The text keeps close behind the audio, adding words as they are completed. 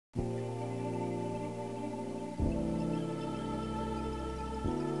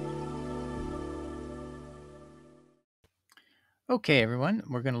Okay, everyone,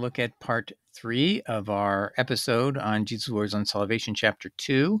 we're going to look at part 3 of our episode on Jesus' words on salvation, chapter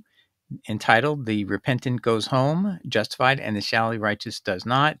 2, entitled The Repentant Goes Home, Justified, and the Shallowly Righteous Does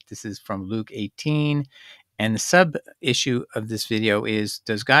Not. This is from Luke 18. And the sub-issue of this video is,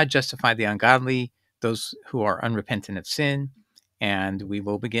 does God justify the ungodly, those who are unrepentant of sin? And we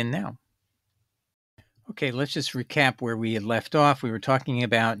will begin now. Okay, let's just recap where we had left off. We were talking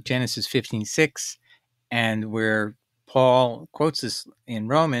about Genesis 15:6, and where Paul quotes this in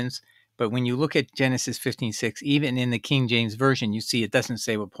Romans. But when you look at Genesis 15:6, even in the King James Version, you see it doesn't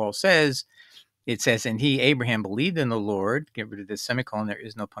say what Paul says. It says, and he, Abraham, believed in the Lord. Get rid of this semicolon. There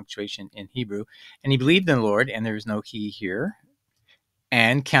is no punctuation in Hebrew. And he believed in the Lord, and there is no he here,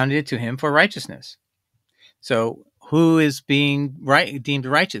 and counted it to him for righteousness. So who is being deemed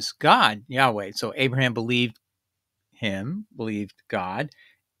righteous? God, Yahweh. So Abraham believed God,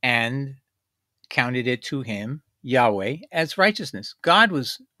 and counted it to him, Yahweh, as righteousness. God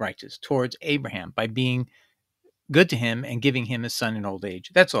was righteous towards Abraham by being good to him and giving him a son in old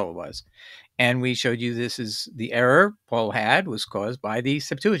age. That's all it was. And we showed you this is the error Paul had was caused by the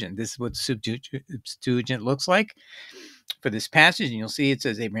Septuagint. This is what Septuagint looks like for this passage. And you'll see it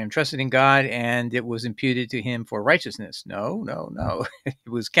says Abraham trusted in God and it was imputed to him for righteousness. No. It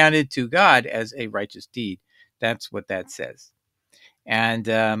was counted to God as a righteous deed. That's what that says. And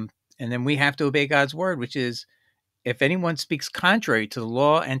then we have to obey God's word, which is, if anyone speaks contrary to the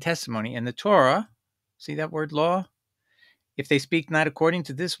law and testimony and the Torah, see that word law? If they speak not according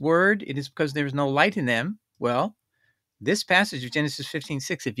to this word, it is because there is no light in them. Well, this passage of Genesis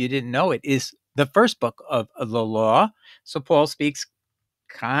 15:6, if you didn't know it, is the first book of the law. So Paul speaks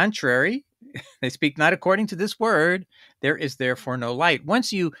contrary. They speak not according to this word. There is therefore no light.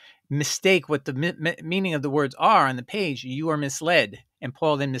 Once you mistake what the meaning of the words are on the page, you are misled. And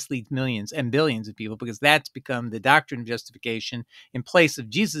Paul then misleads millions and billions of people because that's become the doctrine of justification in place of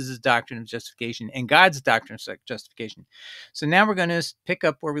Jesus' doctrine of justification and God's doctrine of justification. So now we're going to pick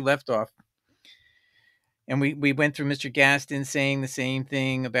up where we left off. And we went through Mr. Gaston saying the same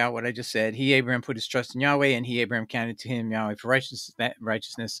thing about what I just said. He, Abraham, put his trust in Yahweh, and he, Abraham, counted to him Yahweh for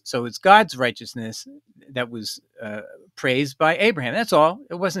righteousness. So it's God's righteousness that was praised by Abraham. That's all.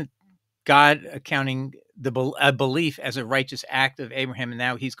 It wasn't God accounting a belief as a righteous act of Abraham, and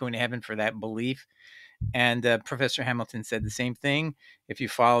now he's going to heaven for that belief. And Professor Hamilton said the same thing. If you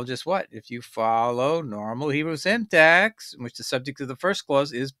follow If you follow normal Hebrew syntax, in which the subject of the first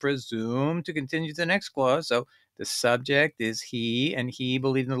clause is presumed to continue to the next clause. So the subject is he, and he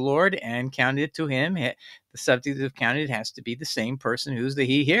believed in the Lord and counted it to him. The subject of counted has to be the same person who's the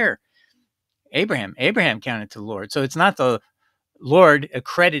he here. Abraham counted to the Lord. So it's not the Lord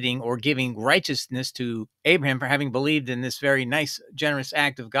accrediting or giving righteousness to Abraham for having believed in this very nice, generous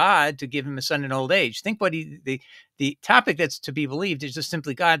act of God to give him a son in old age. Think what the topic that's to be believed is just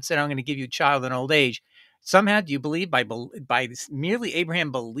simply God said, I'm going to give you a child in old age. Somehow, do you believe by merely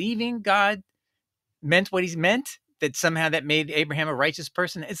Abraham believing God meant what he's meant? That somehow that made Abraham a righteous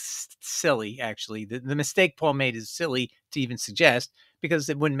person? It's silly, actually. The mistake Paul made is silly to even suggest because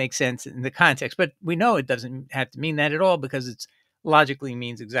it wouldn't make sense in the context. But we know it doesn't have to mean that at all because it's logically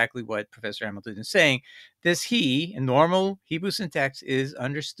means exactly what Professor Hamilton is saying. This he, in normal Hebrew syntax, is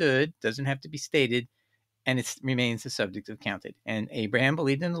understood, doesn't have to be stated, and it remains the subject of counted. And Abraham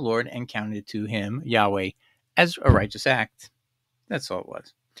believed in the Lord and counted to him, Yahweh, as a righteous act. That's all it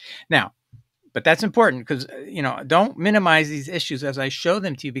was. Now, but that's important because, don't minimize these issues as I show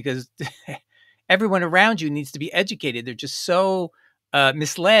them to you because everyone around you needs to be educated. They're just so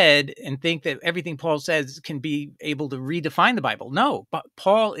misled and think that everything Paul says can be able to redefine the Bible. No, but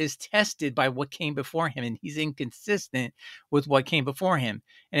Paul is tested by what came before him, and he's inconsistent with what came before him.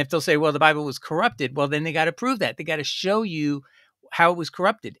 And if they'll say, well, the Bible was corrupted, well, then they got to prove that. They got to show you how it was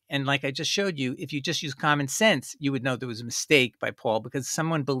corrupted. And like I just showed you, if you just use common sense, you would know there was a mistake by Paul because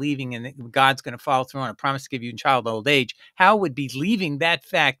someone believing in that God's going to follow through on a promise to give you a child old age, how would believing that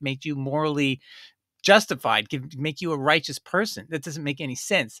fact make you morally justified, make you a righteous person? That doesn't make any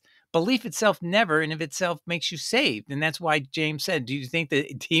sense. Belief itself never in of itself makes you saved. And that's why James said, do you think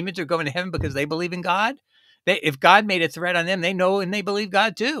the demons are going to heaven because they believe in God? If God made a threat on them, they know and they believe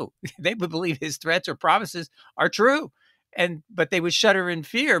God too. They would believe his threats or promises are true. But they would shudder in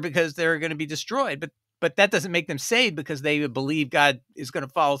fear because they're going to be destroyed. But that doesn't make them saved because they would believe God is going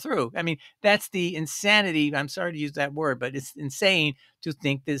to follow through. I mean, that's the insanity. I'm sorry to use that word, but it's insane to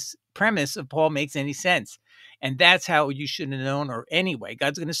think this premise of Paul makes any sense. And that's how you should have known. Or anyway,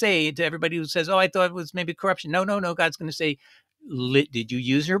 God's going to say to everybody who says, oh, I thought it was maybe corruption. No. God's going to say, did you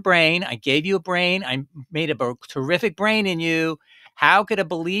use your brain? I gave you a brain. I made a terrific brain in you. How could a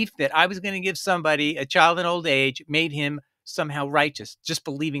belief that I was going to give somebody a child in old age made him somehow righteous, just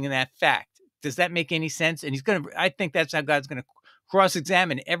believing in that fact. Does that make any sense? And I think that's how God's going to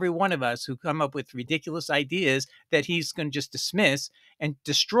cross-examine every one of us who come up with ridiculous ideas that he's going to just dismiss and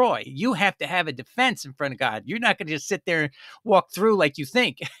destroy. You have to have a defense in front of God. You're not going to just sit there and walk through like you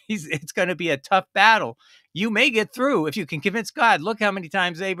think. It's going to be a tough battle. You may get through if you can convince God. Look how many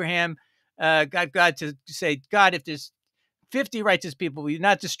times Abraham got God to say, God, if there's 50 righteous people, will you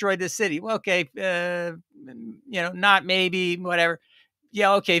not destroy this city? Well, okay, not maybe, whatever.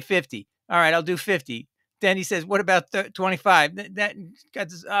 Yeah, okay, 50. All right, I'll do 50. Then he says, what about 25? That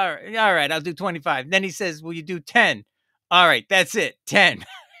God says, all right, I'll do 25. Then he says, will you do 10? All right, that's it, 10.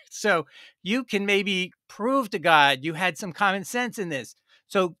 So you can maybe prove to God you had some common sense in this.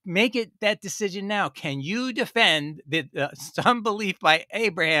 So make it that decision now. Can you defend some belief by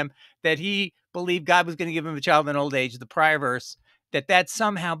Abraham that he believed God was going to give him a child in old age, the prior verse, that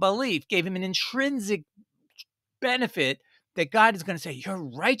somehow belief gave him an intrinsic benefit that God is going to say, you're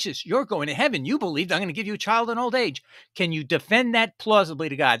righteous. You're going to heaven. You believed I'm going to give you a child in old age. Can you defend that plausibly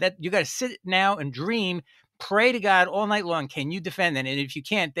to God? That you got to sit now and dream, pray to God all night long. Can you defend that? And if you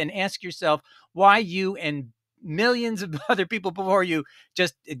can't, then ask yourself why you and millions of other people before you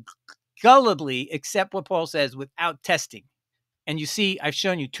just gullibly accept what Paul says without testing. And you see, I've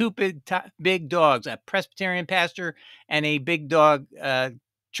shown you two big dogs, a Presbyterian pastor and a big dog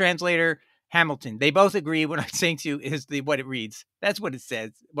translator, Hamilton. They both agree what I'm saying to you is what it reads. That's what it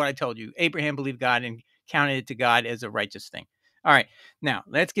says, what I told you. Abraham believed God and counted it to God as a righteous thing. All right, now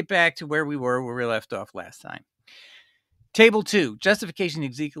let's get back to where we left off last time. Table 2, Justification,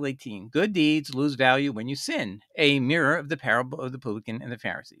 Ezekiel 18. Good deeds lose value when you sin, a mirror of the parable of the publican and the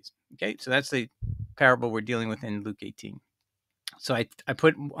Pharisees. Okay, so that's the parable we're dealing with in Luke 18. So I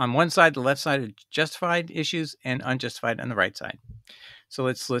put on one side, the left side of justified issues and unjustified on the right side. So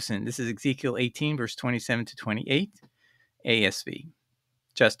let's listen. This is Ezekiel 18, verse 27 to 28, ASV.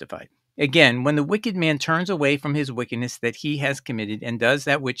 Justified. Again, when the wicked man turns away from his wickedness that he has committed and does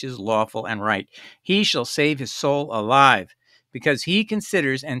that which is lawful and right, he shall save his soul alive, because he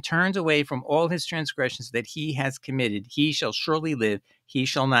considers and turns away from all his transgressions that he has committed. He shall surely live. He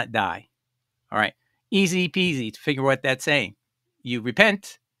shall not die. All right. Easy peasy to figure what that's saying. You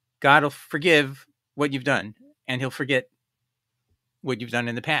repent, God will forgive what you've done, and he'll forget what you've done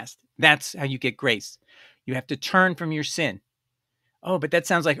in the past. That's how you get grace. You have to turn from your sin. Oh, but that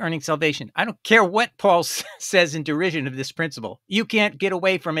sounds like earning salvation. I don't care what Paul says in derision of this principle. You can't get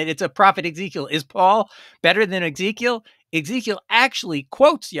away from it. It's a prophet Ezekiel. Is Paul better than Ezekiel? Ezekiel actually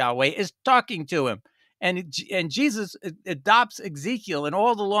quotes Yahweh as talking to him. And Jesus adopts Ezekiel and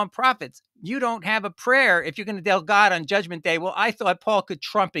all the law and prophets. You don't have a prayer if you're going to tell God on Judgment Day, well, I thought Paul could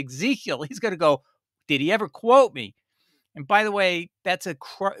trump Ezekiel. He's going to go, did he ever quote me? And by the way, that's a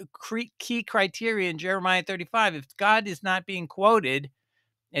key criteria in Jeremiah 35. If God is not being quoted,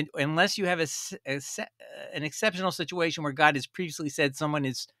 and unless you have an exceptional situation where God has previously said someone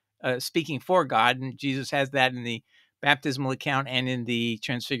is speaking for God, and Jesus has that in the baptismal account and in the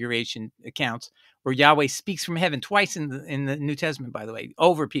transfiguration accounts, where Yahweh speaks from heaven twice in the New Testament, by the way,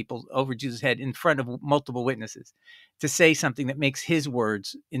 over Jesus' head in front of multiple witnesses to say something that makes his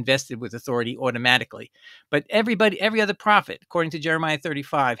words invested with authority automatically. But every other prophet, according to Jeremiah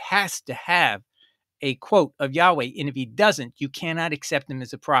 35, has to have a quote of Yahweh. And if he doesn't, you cannot accept him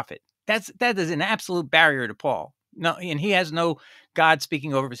as a prophet. That is an absolute barrier to Paul. No, and he has no God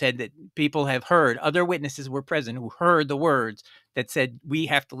speaking over his head that people have heard. Other witnesses were present who heard the words that said, we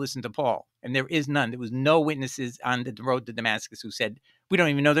have to listen to Paul. And there is none. There was no witnesses on the road to Damascus who said, we don't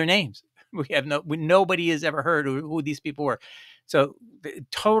even know their names. Nobody has ever heard who these people were. So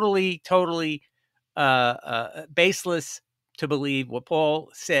totally baseless to believe what Paul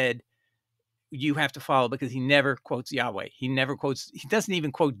said you have to follow, because he never quotes Yahweh. He doesn't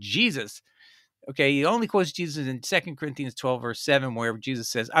even quote Jesus. Okay, he only quotes Jesus in 2 Corinthians 12, verse 7, where Jesus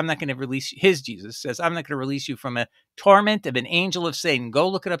says, I'm not going to release you from a torment of an angel of Satan. Go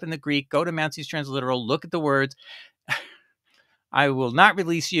look it up in the Greek. Go to Mount C's Transliteral. Look at the words. I will not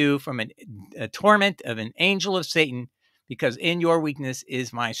release you from a torment of an angel of Satan, because in your weakness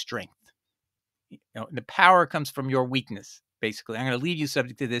is my strength. The power comes from your weakness, basically. I'm going to leave you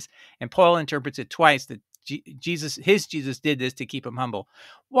subject to this. And Paul interprets it twice that Jesus did this to keep him humble.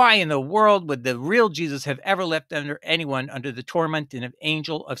 Why in the world would the real Jesus have ever left anyone under the torment of an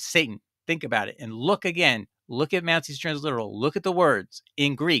angel of Satan? Think about it and look again. Look at Mount C's Transliteral. Look at the words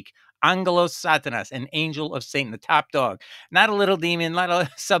in Greek. Angelos Satanas, an angel of Satan, the top dog. Not a little demon, not a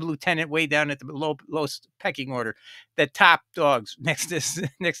sub-lieutenant way down at the lowest pecking order. The top dogs next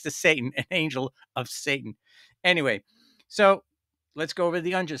to Satan, an angel of Satan. Anyway, so let's go over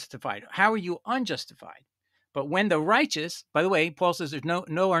the unjustified. How are you unjustified? But when the righteous, by the way, Paul says there's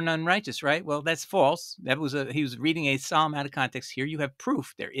no or none righteous, right? Well, that's false. He was reading a psalm out of context. Here you have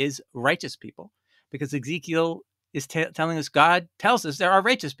proof there is righteous people, because Ezekiel is telling us, God tells us there are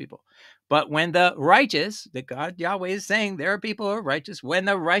righteous people. But when the righteous, that God, Yahweh, is saying there are people who are righteous, when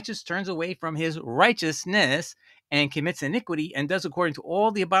the righteous turns away from his righteousness and commits iniquity and does according to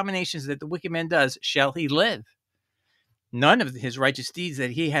all the abominations that the wicked man does, shall he live? None of his righteous deeds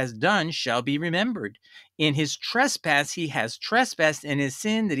that he has done shall be remembered. In his trespass he has trespassed, and his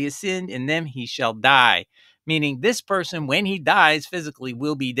sin that he has sinned, in them he shall die. Meaning this person, when he dies physically,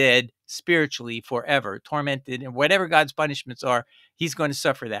 will be dead spiritually forever, tormented, and whatever God's punishments are, he's going to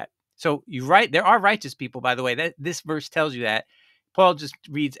suffer that. So you're right. There are righteous people, by the way. That this verse tells you that. Paul just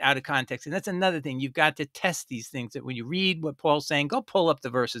reads out of context. And that's another thing. You've got to test these things. That when you read what Paul's saying, go pull up the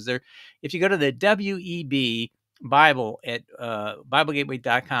verses there. If you go to the WEB Bible at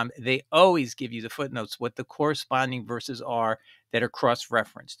BibleGateway.com, they always give you the footnotes, what the corresponding verses are that are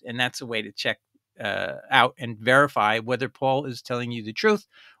cross-referenced. And that's a way to check out and verify whether Paul is telling you the truth,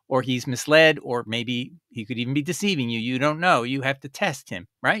 or he's misled, or maybe he could even be deceiving you. You don't know. You have to test him,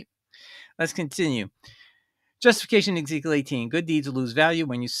 right? Let's continue. Justification, Ezekiel 18. Good deeds lose value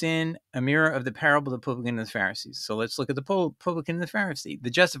when you sin, a mirror of the parable of the publican and the Pharisees. So let's look at the publican and the Pharisee. The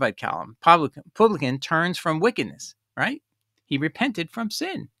justified column. Publican turns from wickedness, right? He repented from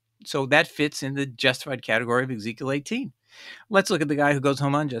sin. So that fits in the justified category of Ezekiel 18. Let's look at the guy who goes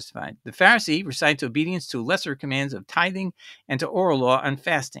home unjustified. The Pharisee recites obedience to lesser commands of tithing and to oral law and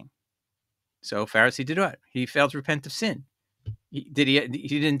fasting. So Pharisee did what? He failed to repent of sin. He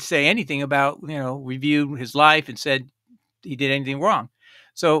didn't say anything about, review his life and said he did anything wrong.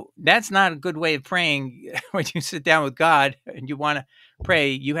 So that's not a good way of praying. When you sit down with God and you want to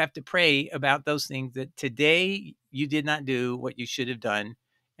pray, you have to pray about those things that today you did not do what you should have done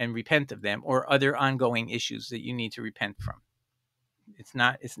and repent of them, or other ongoing issues that you need to repent from. It's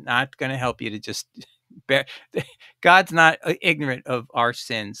not going to help you to just bear. God's not ignorant of our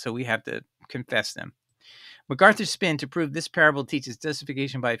sins, so we have to confess them. MacArthur's spin to prove this parable teaches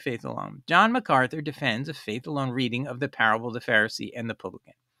justification by faith alone. John MacArthur defends a faith alone reading of the parable of the Pharisee and the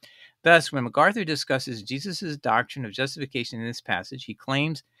publican. Thus, when MacArthur discusses Jesus' doctrine of justification in this passage, he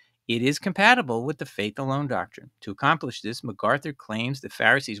claims it is compatible with the faith alone doctrine. To accomplish this, MacArthur claims the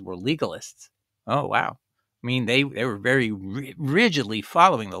Pharisees were legalists. Oh, wow. I mean, they were very rigidly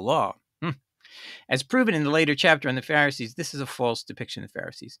following the law. As proven in the later chapter on the Pharisees, this is a false depiction of the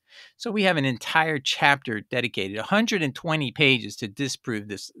Pharisees. So we have an entire chapter dedicated, 120 pages, to disprove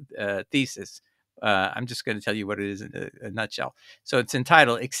this thesis. I'm just going to tell you what it is in a nutshell. So it's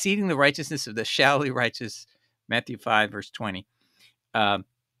entitled, Exceeding the Righteousness of the Shallowly Righteous, Matthew 5, verse 20.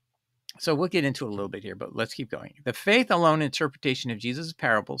 So we'll get into it a little bit here, but let's keep going. The faith alone interpretation of Jesus'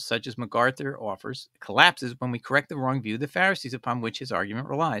 parables, such as MacArthur offers, collapses when we correct the wrong view of the Pharisees upon which his argument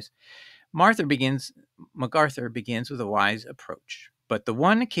relies. MacArthur begins with a wise approach. But the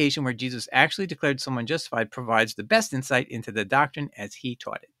one occasion where Jesus actually declared someone justified provides the best insight into the doctrine as he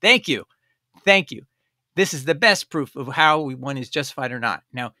taught it. Thank you. Thank you. This is the best proof of how one is justified or not.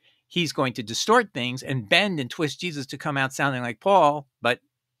 Now, he's going to distort things and bend and twist Jesus to come out sounding like Paul, but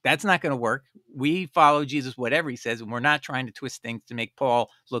that's not going to work. We follow Jesus, whatever he says, and we're not trying to twist things to make Paul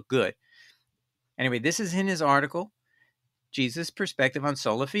look good. Anyway, this is in his article, Jesus' Perspective on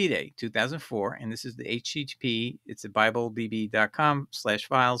Sola Fide, 2004, and this is the HTTP. It's at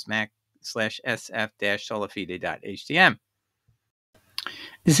BibleBB.com/files/Mac/SF-solafide.htm.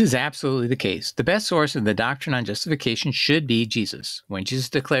 This is absolutely the case. The best source of the doctrine on justification should be Jesus. When Jesus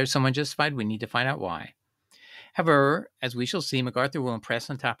declares someone justified, we need to find out why. However, as we shall see, MacArthur will impress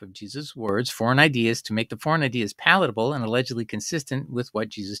on top of Jesus' words foreign ideas to make the foreign ideas palatable and allegedly consistent with what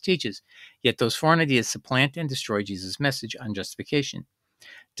Jesus teaches. Yet those foreign ideas supplant and destroy Jesus' message on justification.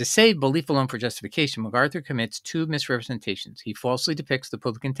 To save belief alone for justification, MacArthur commits two misrepresentations. He falsely depicts the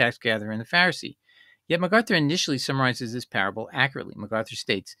publican tax gatherer and the Pharisee. Yet MacArthur initially summarizes this parable accurately. MacArthur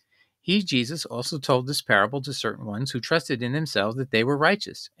states, He, Jesus, also told this parable to certain ones who trusted in themselves that they were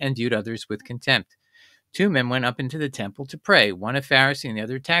righteous and viewed others with contempt. Two men went up into the temple to pray, one a Pharisee and the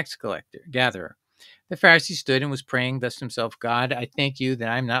other a tax gatherer. The Pharisee stood and was praying thus to himself, God, I thank you that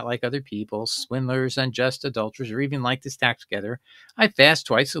I am not like other people, swindlers, unjust, adulterers, or even like this tax gatherer. I fast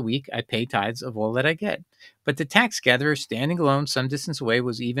twice a week. I pay tithes of all that I get. But the tax gatherer, standing alone some distance away,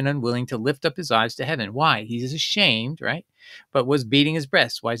 was even unwilling to lift up his eyes to heaven. Why? He is ashamed, right? But was beating his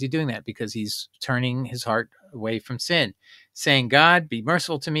breast. Why is he doing that? Because he's turning his heart away from sin, saying, God, be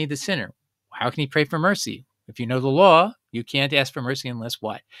merciful to me, the sinner. How can he pray for mercy? If you know the law, you can't ask for mercy unless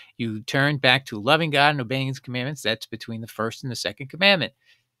what? You turn back to loving God and obeying his commandments. That's between the first and the second commandment.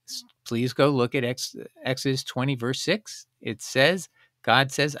 Please go look at Exodus 20, verse 6. It says,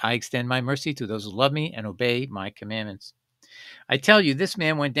 God says, I extend my mercy to those who love me and obey my commandments. I tell you, this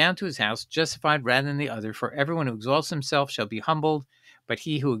man went down to his house justified rather than the other, for everyone who exalts himself shall be humbled, but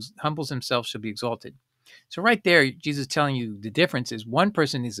he who humbles himself shall be exalted. So right there, Jesus is telling you the difference is one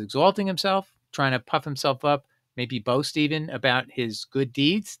person is exalting himself, trying to puff himself up, maybe boast even about his good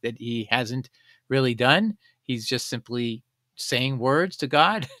deeds that he hasn't really done. He's just simply saying words to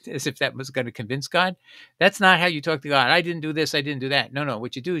God as if that was going to convince God. That's not how you talk to God. I didn't do this. I didn't do that. No.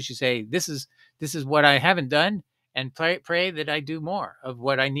 What you do is you say, this is what I haven't done, and pray that I do more of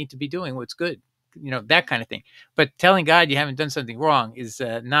what I need to be doing, what's good, that kind of thing. But telling God you haven't done something wrong is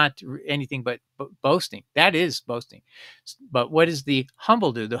not anything but boasting. That is boasting. But what does the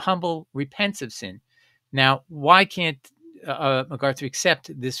humble do? The humble repents of sin. Now, why can't MacArthur accept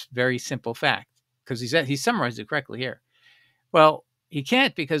this very simple fact? Because he summarized it correctly here. Well, he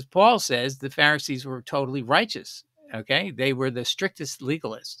can't, because Paul says the Pharisees were totally righteous. Okay, they were the strictest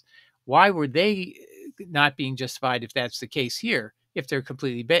legalists. Why were they not being justified if that's the case here, if they're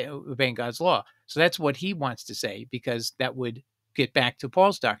completely obeying God's law? So that's what he wants to say, because that would get back to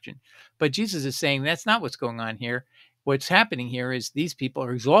Paul's doctrine. But Jesus is saying that's not what's going on here. What's happening here is these people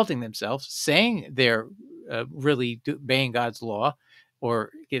are exalting themselves, saying they're really obeying God's law,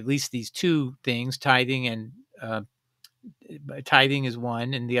 or at least these two things, tithing and tithing is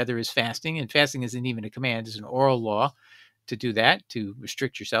one, and the other is fasting. And fasting isn't even a command; it's an oral law to do that, to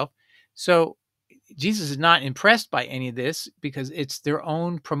restrict yourself. So Jesus is not impressed by any of this, because it's their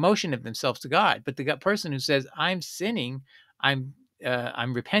own promotion of themselves to God. But the person who says, "I'm sinning, I'm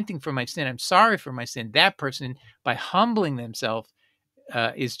repenting for my sin, I'm sorry for my sin," that person, by humbling themselves,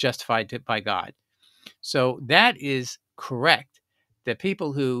 is justified by God. So that is correct. The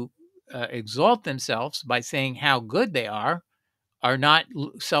people who exalt themselves by saying how good they are not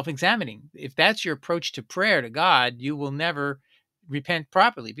self-examining. If that's your approach to prayer to God, you will never repent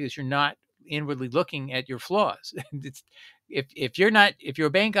properly, because you're not inwardly looking at your flaws. If you're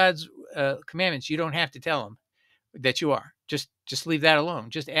obeying God's commandments, you don't have to tell him that you are. Just leave that alone.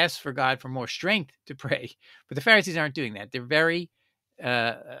 Just ask for God for more strength to pray. But the Pharisees aren't doing that. They're very,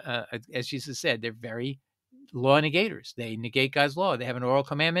 as Jesus said, they're very law negators. They negate God's law. They have an oral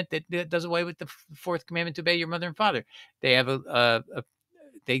commandment that does away with the fourth commandment to obey your mother and father. They have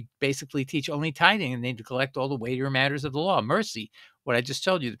they basically teach only tithing, and they neglect all the weightier matters of the law. Mercy, what I just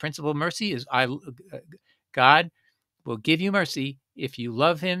told you, the principle of mercy is God will give you mercy if you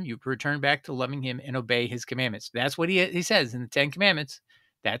love him, you return back to loving him and obey his commandments. That's what he says in the 10 Commandments.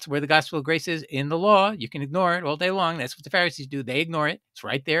 That's where the gospel of grace is in the law. You can ignore it all day long. That's what the Pharisees do. They ignore it. It's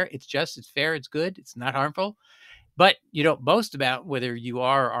right there. It's just, it's fair, it's good, it's not harmful. But you don't boast about whether you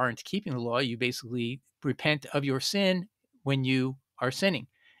are or aren't keeping the law. You basically repent of your sin when you are sinning.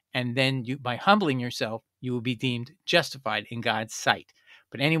 And then by humbling yourself, you will be deemed justified in God's sight.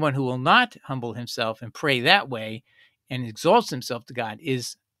 But anyone who will not humble himself and pray that way and exalts himself to God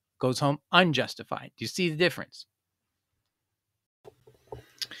goes home unjustified. Do you see the difference?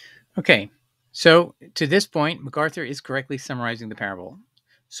 Okay, so to this point, MacArthur is correctly summarizing the parable.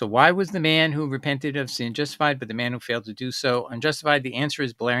 So why was the man who repented of sin justified, but the man who failed to do so unjustified? The answer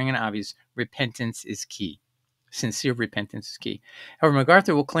is blaring and obvious. Repentance is key. Sincere repentance is key. However,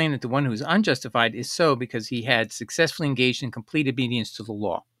 MacArthur will claim that the one who is unjustified is so because he had successfully engaged in complete obedience to the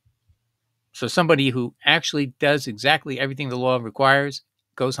law. So somebody who actually does exactly everything the law requires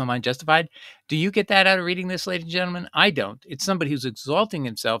goes home unjustified. Do you get that out of reading this, ladies and gentlemen? I don't. It's somebody who's exalting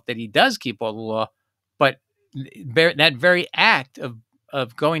himself that he does keep all the law, but that very act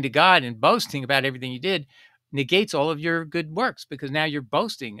of going to God and boasting about everything you did negates all of your good works, because now you're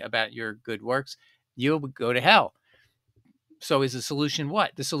boasting about your good works. You'll go to hell. So is the solution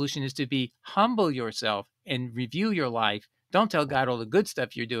what? The solution is to be humble yourself and review your life. Don't tell God all the good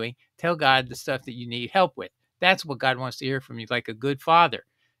stuff you're doing. Tell God the stuff that you need help with. That's what God wants to hear from you, like a good father.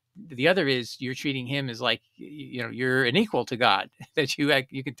 The other is you're treating him as like, you're an equal to God, that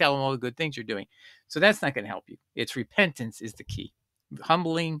you can tell him all the good things you're doing. So that's not going to help you. It's repentance is the key.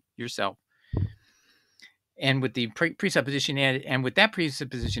 Humbling yourself. And with the presupposition added, and with that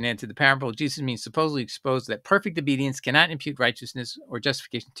presupposition added to the parable, Jesus means supposedly exposed that perfect obedience cannot impute righteousness or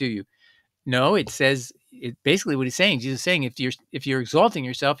justification to you. No, it says basically what he's saying. Jesus is saying if you're exalting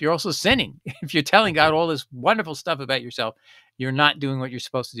yourself, you're also sinning. If you're telling God all this wonderful stuff about yourself, you're not doing what you're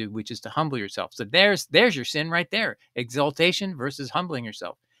supposed to do, which is to humble yourself. So there's your sin right there. Exaltation versus humbling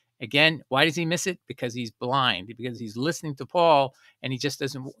yourself. Again, why does he miss it? Because he's blind, because he's listening to Paul, and he just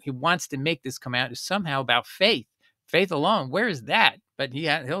doesn't, he wants to make this come out as somehow about faith alone. Where is that? But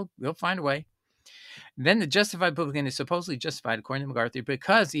he'll find a way. Then the justified publican is supposedly justified, according to MacArthur,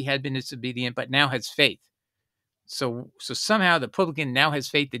 because he had been disobedient, but now has faith. So somehow the publican now has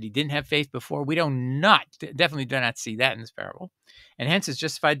faith that he didn't have faith before. We definitely do not see that in this parable. And hence is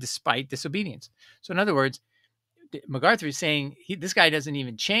justified despite disobedience. So in other words, MacArthur is saying this guy doesn't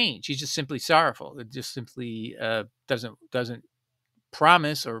even change. He's just simply sorrowful. It just simply doesn't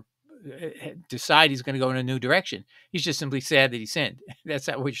promise or decide he's going to go in a new direction. He's just simply sad that he sinned. That's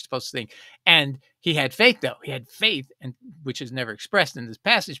not what you're supposed to think. And he had faith, though. He had faith, and which is never expressed in this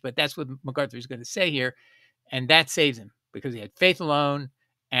passage, but that's what MacArthur is going to say here. And that saves him because he had faith alone,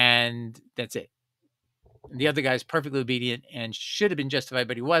 and that's it. And the other guy's perfectly obedient and should have been justified,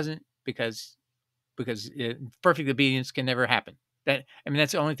 but he wasn't because perfect obedience can never happen.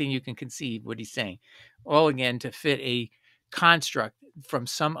 That's the only thing you can conceive what he's saying. All again to fit a construct from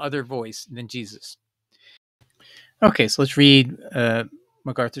some other voice than Jesus. Okay, so let's read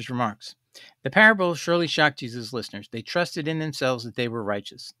MacArthur's remarks. The parable surely shocked Jesus' listeners. They trusted in themselves that they were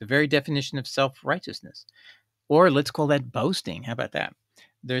righteous, the very definition of self-righteousness. Or let's call that boasting. How about that?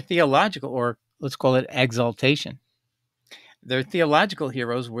 Their theological, or let's call it exaltation. Their theological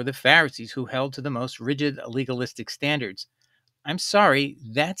heroes were the Pharisees, who held to the most rigid legalistic standards. I'm sorry,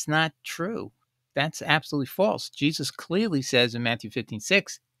 that's not true. That's absolutely false. Jesus clearly says in Matthew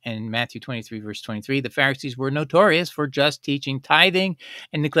 15:6 and Matthew 23, verse 23, the Pharisees were notorious for just teaching tithing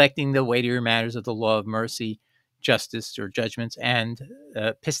and neglecting the weightier matters of the law of mercy, justice, or judgments, and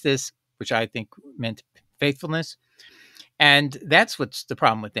pistis, which I think meant faithfulness. And that's what's the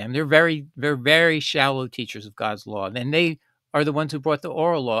problem with them. They're very shallow teachers of God's law. And they are the ones who brought the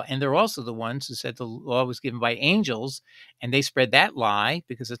oral law. And they're also the ones who said the law was given by angels. And they spread that lie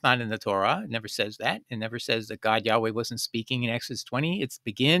because it's not in the Torah. It never says that. It never says that God, Yahweh, wasn't speaking in Exodus 20. It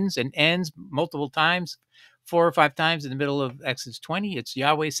begins and ends multiple times, 4 or 5 times in the middle of Exodus 20. It's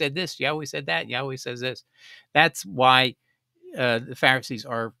Yahweh said this, Yahweh said that, Yahweh says this. That's why the Pharisees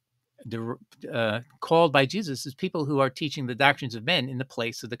are called by Jesus as people who are teaching the doctrines of men in the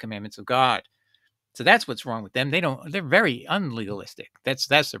place of the commandments of God. So that's what's wrong with them. They're very unlegalistic. That's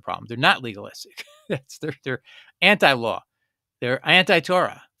their problem. They're not legalistic. They're anti-law. They're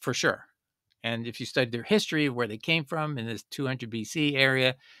anti-Torah for sure. And if you study their history of where they came from in this 200 BC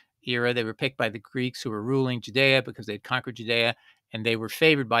era, they were picked by the Greeks who were ruling Judea because they'd conquered Judea, and they were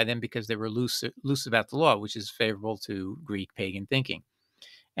favored by them because they were loose about the law, which is favorable to Greek pagan thinking.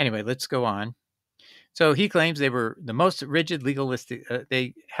 Anyway, let's go on. So he claims they were the most rigid legalistic.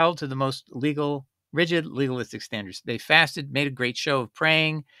 They held to the most rigid legalistic standards. They fasted, made a great show of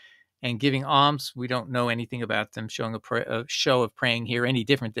praying and giving alms. We don't know anything about them showing a show of praying here any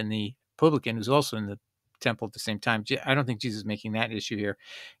different than the publican who's also in the temple at the same time. I don't think Jesus is making that issue here.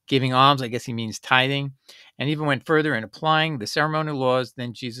 Giving alms, I guess he means tithing, and even went further in applying the ceremonial laws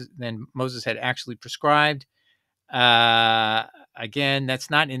than Moses had actually prescribed. Again, that's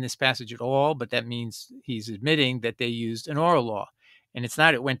not in this passage at all, but that means he's admitting that they used an oral law. And it's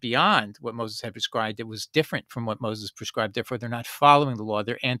not, it went beyond what Moses had prescribed. It was different from what Moses prescribed. Therefore, they're not following the law.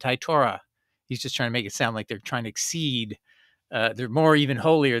 They're anti-Torah. He's just trying to make it sound like they're trying to exceed. They're more even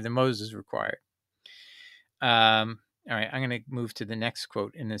holier than Moses required. All right, I'm going to move to the next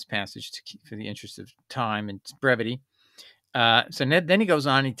quote in this passage for the interest of time and brevity. So then he goes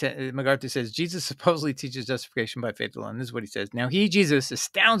on, MacArthur says, Jesus supposedly teaches justification by faith alone. This is what he says. Now Jesus,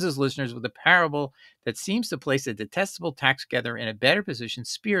 astounds his listeners with a parable that seems to place a detestable tax gatherer in a better position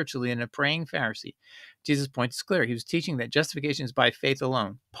spiritually than a praying Pharisee. Jesus' point is clear. He was teaching that justification is by faith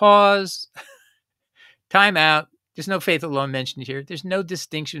alone. Pause. Time out. There's no faith alone mentioned here. There's no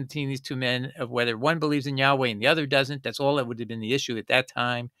distinction between these two men of whether one believes in Yahweh and the other doesn't. That's all that would have been the issue at that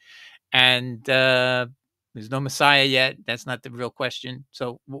time. And there's no Messiah yet. That's not the real question.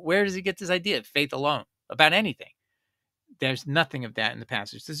 So where does he get this idea of faith alone about anything? There's nothing of that in the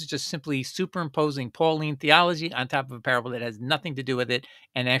passage. This is just simply superimposing Pauline theology on top of a parable that has nothing to do with it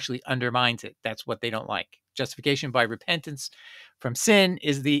and actually undermines it. That's what they don't like. Justification by repentance from sin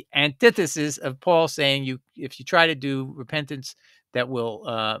is the antithesis of Paul saying if you try to do repentance that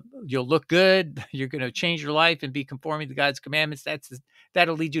will you'll look good, you're going to change your life and be conforming to God's commandments.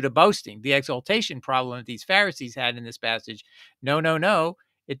 That'll lead you to boasting. The exaltation problem that these Pharisees had in this passage. No,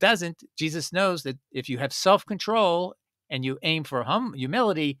 it doesn't. Jesus knows that if you have self-control and you aim for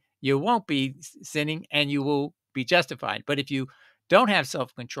humility, you won't be sinning and you will be justified. But if you don't have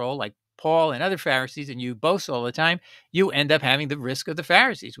self-control, like Paul and other Pharisees, and you boast all the time, you end up having the risk of the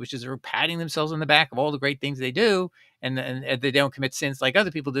Pharisees, which is they're patting themselves on the back of all the great things they do, and they don't commit sins like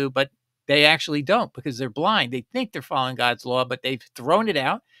other people do, but they actually don't because they're blind. They think they're following God's law, but they've thrown it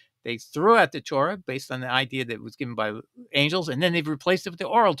out. They threw out the Torah based on the idea that it was given by angels, and then they've replaced it with the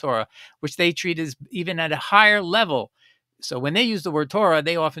oral Torah, which they treat as even at a higher level. So when they use the word Torah,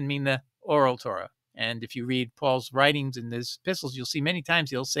 they often mean the oral Torah. And if you read Paul's writings in his epistles, you'll see many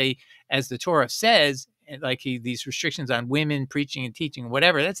times he'll say, as the Torah says, like these restrictions on women preaching and teaching,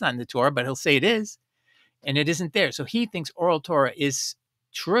 whatever, that's not in the Torah, but he'll say it is, and it isn't there. So he thinks oral Torah is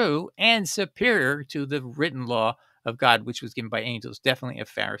true and superior to the written law of God, which was given by angels. Definitely a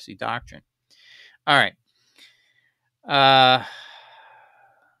Pharisee doctrine. All right. I'm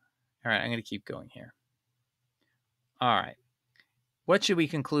going to keep going here. All right. What should we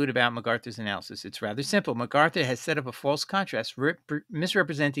conclude about MacArthur's analysis? It's rather simple. MacArthur has set up a false contrast,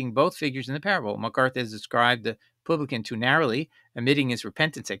 misrepresenting both figures in the parable. MacArthur has described the publican too narrowly, omitting his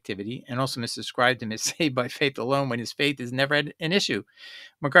repentance activity, and also misdescribed him as saved by faith alone when his faith is never an issue.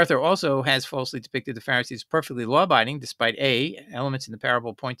 MacArthur also has falsely depicted the Pharisees perfectly law-abiding, despite elements in the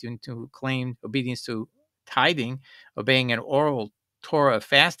parable pointing to claimed obedience to tithing, obeying an oral Torah of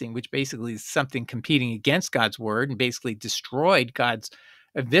fasting, which basically is something competing against God's word and basically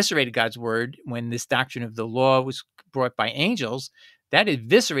eviscerated God's word when this doctrine of the law was brought by angels. That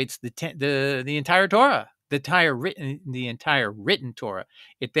eviscerates the entire Torah, the entire written Torah.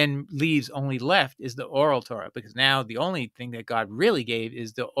 It then leaves only left is the oral Torah, because now the only thing that God really gave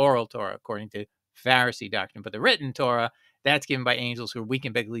is the oral Torah, according to Pharisee doctrine. But the written Torah, that's given by angels who are weak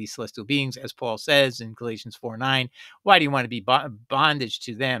and beggarly celestial beings, as Paul says in Galatians 4:9. Why do you want to be bondage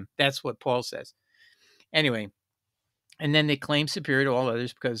to them? That's what Paul says. Anyway, and then they claim superior to all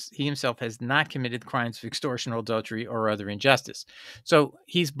others because he himself has not committed crimes of extortion or adultery or other injustice. So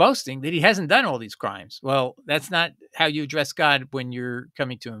he's boasting that he hasn't done all these crimes. Well, that's not how you address God when you're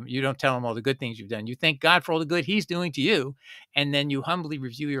coming to him. You don't tell him all the good things you've done. You thank God for all the good he's doing to you, and then you humbly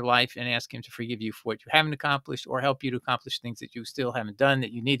review your life and ask him to forgive you for what you haven't accomplished or help you to accomplish things that you still haven't done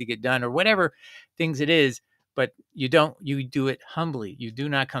that you need to get done, or whatever things it is. But you do it humbly. You do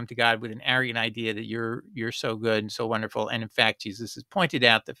not come to God with an arrogant idea that you're so good and so wonderful. And in fact, Jesus has pointed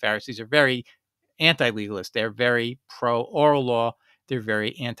out that Pharisees are very anti-legalist. They're very pro-oral law. They're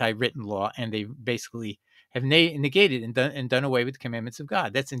very anti-written law. And they basically have negated and done away with the commandments of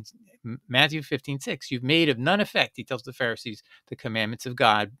God. That's in Matthew 15:6. You've made of none effect, he tells the Pharisees, the commandments of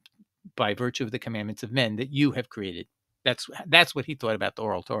God by virtue of the commandments of men that you have created. That's what he thought about the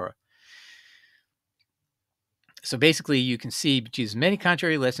oral Torah. So basically, you can see Jesus' many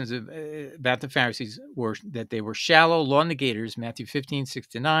contrary lessons about the Pharisees were that they were shallow law negators, Matthew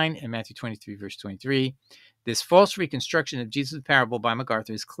 15:6-9, and Matthew 23:23. This false reconstruction of Jesus' parable by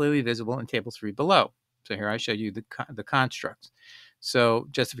MacArthur is clearly visible in Table 3 below. So here I show you the constructs. So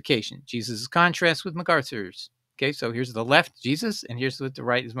justification, Jesus' contrast with MacArthur's. Okay, so here's the left, Jesus, and here's what the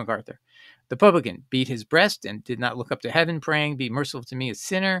right is MacArthur. The publican beat his breast and did not look up to heaven, praying, "Be merciful to me, a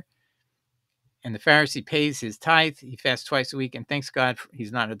sinner." And the Pharisee pays his tithe. He fasts twice a week and thanks God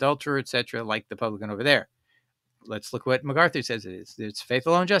he's not an adulterer, etc., like the publican over there. Let's look what MacArthur says it is. It's faith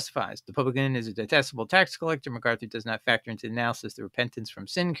alone justifies. The publican is a detestable tax collector. MacArthur does not factor into the analysis the repentance from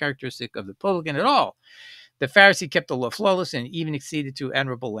sin characteristic of the publican at all. The Pharisee kept the law flawless and even exceeded to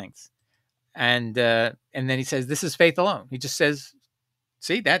admirable lengths. And then he says, this is faith alone. He just says,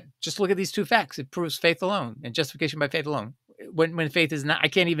 see that? Just look at these two facts. It proves faith alone and justification by faith alone. When faith is not, I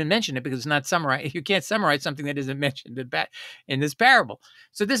can't even mention it because it's not summarized. You can't summarize something that isn't mentioned in this parable.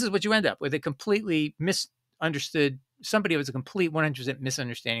 So this is what you end up with: a completely misunderstood. Somebody has a complete 100%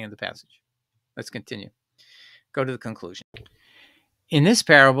 misunderstanding of the passage. Let's continue. Go to the conclusion. In this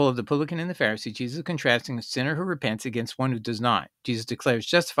parable of the publican and the Pharisee, Jesus is contrasting a sinner who repents against one who does not. Jesus declares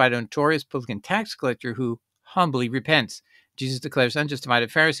justified a notorious publican tax collector who humbly repents. Jesus declares unjustified a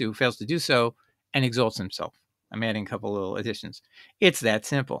Pharisee who fails to do so and exalts himself. I'm adding a couple little additions. It's that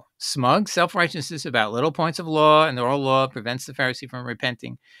simple. Smug self-righteousness about little points of law and the oral law prevents the Pharisee from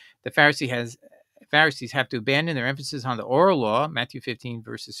repenting. The Pharisees have to abandon their emphasis on the oral law, Matthew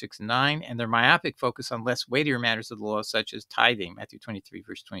 15:6-9, and their myopic focus on less weightier matters of the law, such as tithing, Matthew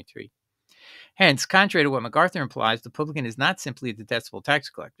 23:23. Hence, contrary to what MacArthur implies, the publican is not simply a detestable tax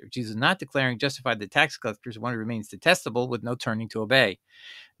collector. Jesus is not declaring justified the tax collector as one who remains detestable with no turning to obey.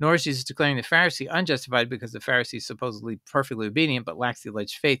 Nor is Jesus declaring the Pharisee unjustified because the Pharisee is supposedly perfectly obedient but lacks the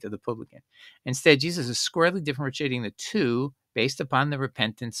alleged faith of the publican. Instead, Jesus is squarely differentiating the two based upon the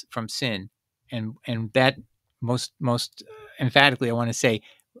repentance from sin. And that most emphatically, I want to say,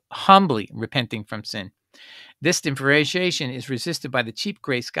 humbly repenting from sin. This differentiation is resisted by the cheap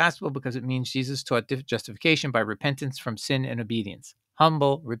grace gospel because it means Jesus taught justification by repentance from sin and obedience.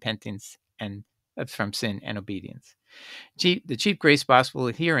 Humble repentance and from sin and obedience. The Cheap Grace Gospel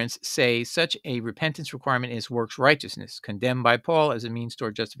adherents say such a repentance requirement is works righteousness, condemned by Paul as a means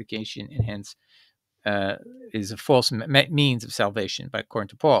toward justification, and hence is a false means of salvation, according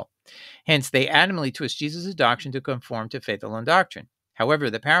to Paul. Hence, they adamantly twist Jesus' doctrine to conform to faith alone doctrine. However,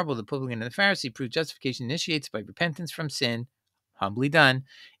 the parable of the publican and the Pharisee proves justification initiates by repentance from sin, humbly done.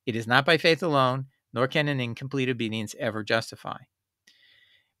 It is not by faith alone, nor can an incomplete obedience ever justify.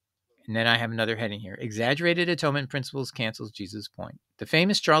 And then I have another heading here. Exaggerated atonement principles cancels Jesus' point. The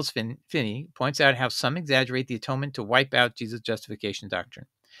famous Charles Finney points out how some exaggerate the atonement to wipe out Jesus' justification doctrine.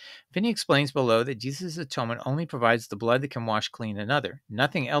 Finney explains below that Jesus' atonement only provides the blood that can wash clean another.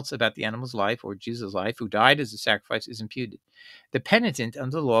 Nothing else about the animal's life or Jesus' life, who died as a sacrifice, is imputed. The penitent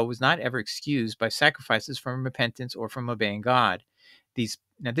under the law was not ever excused by sacrifices from repentance or from obeying God.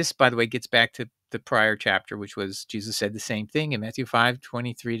 Now, this, by the way, gets back to the prior chapter, which was Jesus said the same thing in Matthew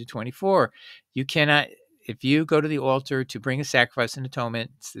 5:23-24. You cannot, if you go to the altar to bring a sacrifice and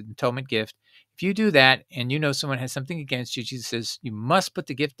atonement, it's an atonement gift. If you do that and you know someone has something against you, Jesus says you must put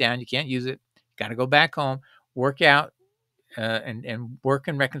the gift down. You can't use it. Got to go back home, work out, and work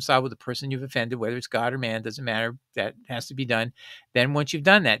and reconcile with the person you've offended, whether it's God or man, doesn't matter. That has to be done. Then once you've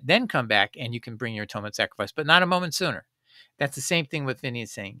done that, then come back and you can bring your atonement sacrifice, but not a moment sooner. That's the same thing what Finney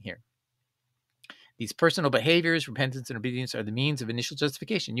is saying here. These personal behaviors, repentance and obedience, are the means of initial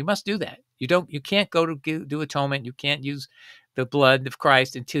justification. You must do that. You can't go to do atonement. You can't use the blood of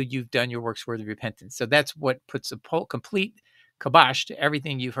Christ until you've done your works worthy of repentance. So that's what puts a complete kibosh to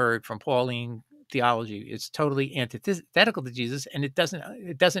everything you've heard from Pauline theology. It's totally antithetical to Jesus, and it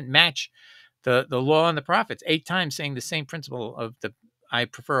doesn't match the law and the prophets. 8 times saying the same principle of I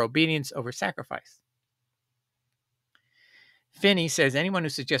prefer obedience over sacrifice. Finney says anyone who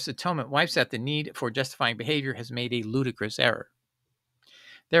suggests atonement wipes out the need for justifying behavior has made a ludicrous error.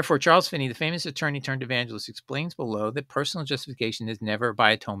 Therefore, Charles Finney, the famous attorney turned evangelist, explains below that personal justification is never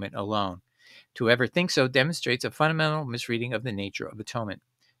by atonement alone. To ever think so demonstrates a fundamental misreading of the nature of atonement.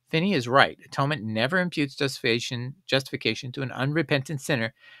 Finney is right. Atonement never imputes justification to an unrepentant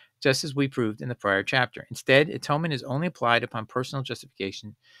sinner, just as we proved in the prior chapter. Instead, atonement is only applied upon personal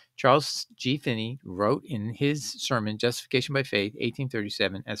justification. Charles G. Finney wrote in his sermon, Justification by Faith,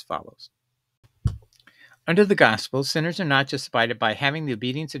 1837, as follows. Under the gospel, sinners are not justified by having the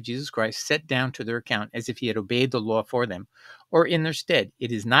obedience of Jesus Christ set down to their account as if he had obeyed the law for them, or in their stead.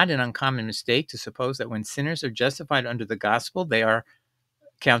 It is not an uncommon mistake to suppose that when sinners are justified under the gospel, they are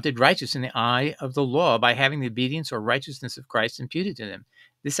counted righteous in the eye of the law by having the obedience or righteousness of Christ imputed to them.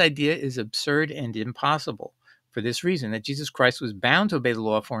 This idea is absurd and impossible for this reason, that Jesus Christ was bound to obey the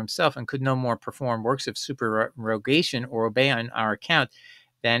law for himself and could no more perform works of supererogation or obey on our account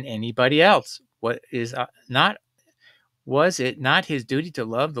than anybody else. Was it not his duty to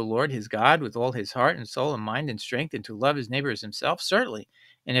love the Lord his God with all his heart and soul and mind and strength, and to love his neighbor as himself? Certainly.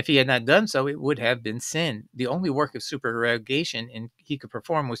 And if he had not done so, it would have been sin. The only work of supererogation he could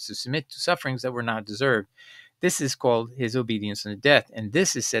perform was to submit to sufferings that were not deserved. This is called his obedience unto death, and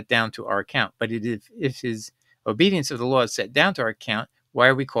this is set down to our account. But if his obedience of the law is set down to our account, why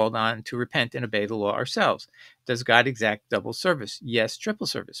are we called on to repent and obey the law ourselves? Does God exact double service? Yes, triple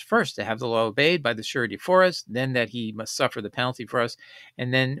service. First, to have the law obeyed by the surety for us, then that he must suffer the penalty for us,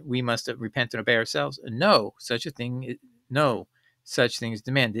 and then we must repent and obey ourselves. No such thing is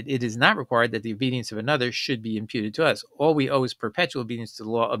demanded. It is not required that the obedience of another should be imputed to us. All we owe is perpetual obedience to the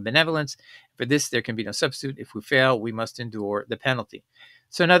law of benevolence. For this, there can be no substitute. If we fail, we must endure the penalty.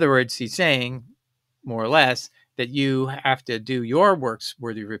 So in other words, he's saying, more or less, that you have to do your works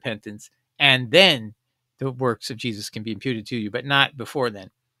worthy of repentance, and then the works of Jesus can be imputed to you, but not before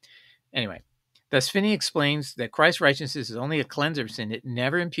then. Anyway, thus Finney explains that Christ's righteousness is only a cleanser of sin. It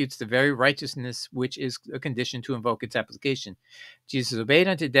never imputes the very righteousness which is a condition to invoke its application. Jesus obeyed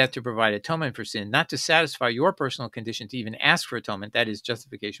unto death to provide atonement for sin, not to satisfy your personal condition to even ask for atonement, that is,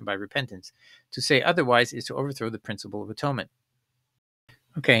 justification by repentance. To say otherwise is to overthrow the principle of atonement.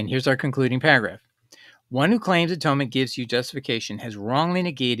 Okay, and here's our concluding paragraph. One who claims atonement gives you justification has wrongly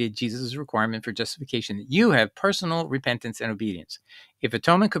negated Jesus' requirement for justification that you have personal repentance and obedience. If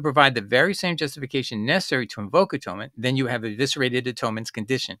atonement could provide the very same justification necessary to invoke atonement, then you have eviscerated atonement's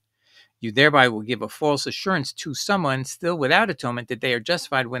condition. You thereby will give a false assurance to someone still without atonement that they are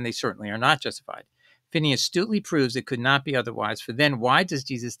justified when they certainly are not justified. Finney astutely proves it could not be otherwise, for then why does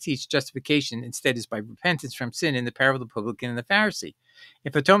Jesus teach justification instead is by repentance from sin in the parable of the publican and the Pharisee?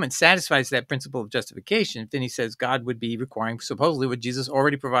 If atonement satisfies that principle of justification, Finney says God would be requiring supposedly what Jesus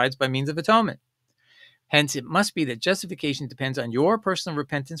already provides by means of atonement. Hence, it must be that justification depends on your personal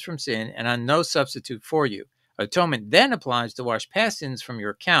repentance from sin and on no substitute for you. Atonement then applies to wash past sins from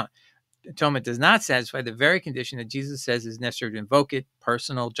your account. atonement does not satisfy the very condition that Jesus says is necessary to invoke it,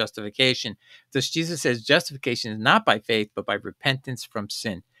 personal justification. Thus, Jesus says justification is not by faith, but by repentance from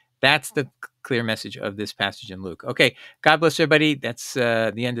sin. That's the clear message of this passage in Luke. Okay, God bless everybody. That's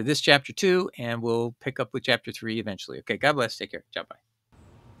the end of this chapter 2, and we'll pick up with chapter 3 eventually. Okay, God bless. Take care. Ciao, bye.